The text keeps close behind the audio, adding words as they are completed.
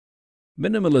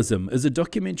Minimalism is a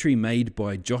documentary made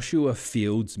by Joshua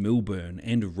Fields Milburn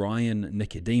and Ryan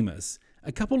Nicodemus,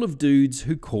 a couple of dudes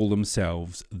who call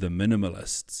themselves the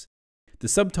Minimalists. The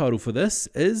subtitle for this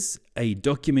is A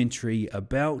Documentary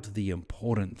About the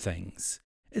Important Things.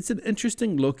 It's an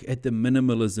interesting look at the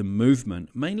minimalism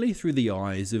movement, mainly through the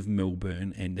eyes of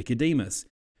Milburn and Nicodemus.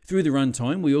 Through the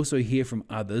runtime, we also hear from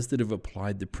others that have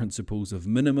applied the principles of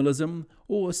minimalism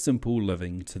or simple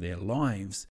living to their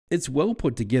lives. It's well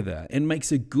put together and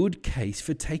makes a good case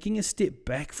for taking a step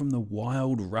back from the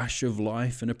wild rush of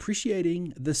life and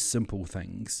appreciating the simple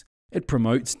things. It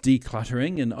promotes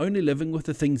decluttering and only living with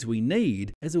the things we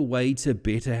need as a way to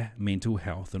better mental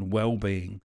health and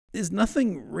well-being. There's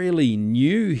nothing really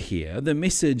new here. The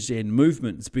message and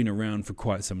movement's been around for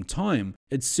quite some time.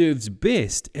 It serves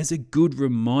best as a good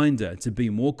reminder to be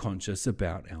more conscious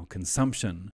about our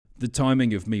consumption. The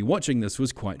timing of me watching this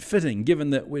was quite fitting, given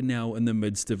that we're now in the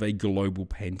midst of a global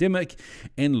pandemic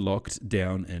and locked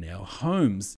down in our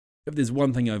homes. If there's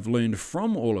one thing I've learned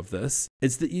from all of this,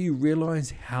 it's that you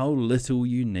realize how little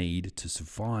you need to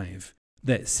survive.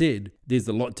 That said, there's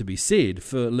a lot to be said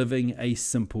for living a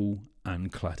simple,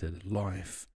 uncluttered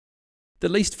life. The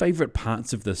least favourite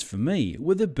parts of this for me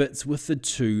were the bits with the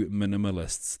two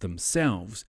minimalists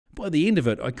themselves. By the end of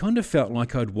it, I kind of felt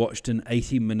like I'd watched an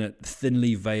 80-minute,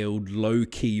 thinly veiled,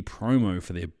 low-key promo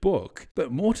for their book. But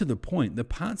more to the point, the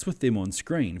parts with them on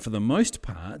screen, for the most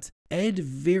part, add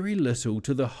very little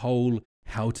to the whole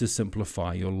how to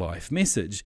simplify your life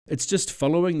message. It's just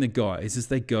following the guys as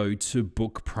they go to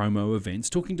book promo events,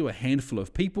 talking to a handful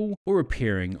of people, or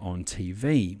appearing on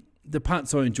TV. The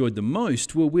parts I enjoyed the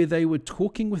most were where they were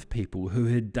talking with people who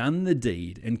had done the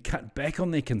deed and cut back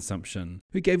on their consumption,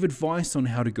 who gave advice on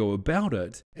how to go about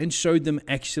it, and showed them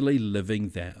actually living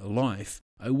that life.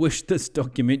 I wish this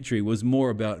documentary was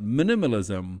more about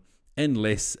minimalism and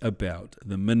less about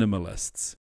the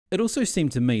minimalists. It also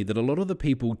seemed to me that a lot of the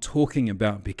people talking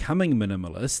about becoming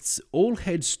minimalists all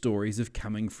had stories of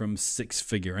coming from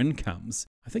six-figure incomes.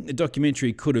 I think the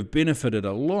documentary could have benefited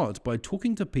a lot by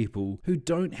talking to people who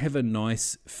don't have a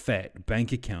nice, fat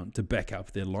bank account to back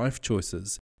up their life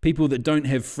choices. People that don't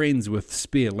have friends with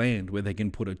spare land where they can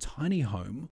put a tiny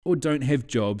home, or don't have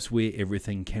jobs where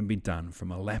everything can be done from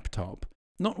a laptop.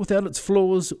 Not without its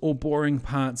flaws or boring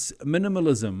parts,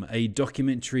 Minimalism, a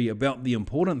documentary about the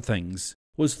important things,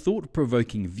 was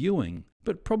thought-provoking viewing,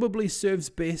 but probably serves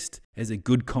best as a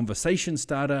good conversation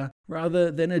starter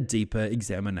rather than a deeper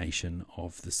examination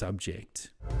of the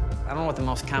subject. I don't know what the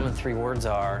most common three words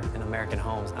are in American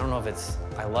homes. I don't know if it's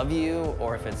I love you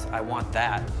or if it's I want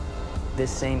that.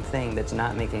 This same thing that's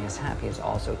not making us happy is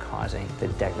also causing the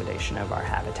degradation of our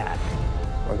habitat.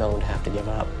 We're going to have to give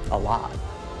up a lot.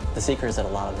 The secret is that a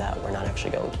lot of that we're not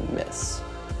actually going to miss.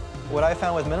 What I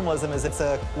found with minimalism is it's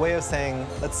a way of saying,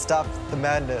 let's stop the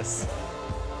madness.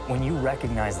 When you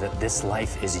recognize that this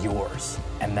life is yours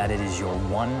and that it is your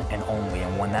one and only,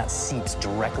 and when that seeps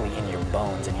directly in your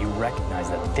bones and you recognize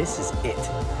that this is it,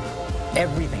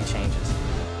 everything changes.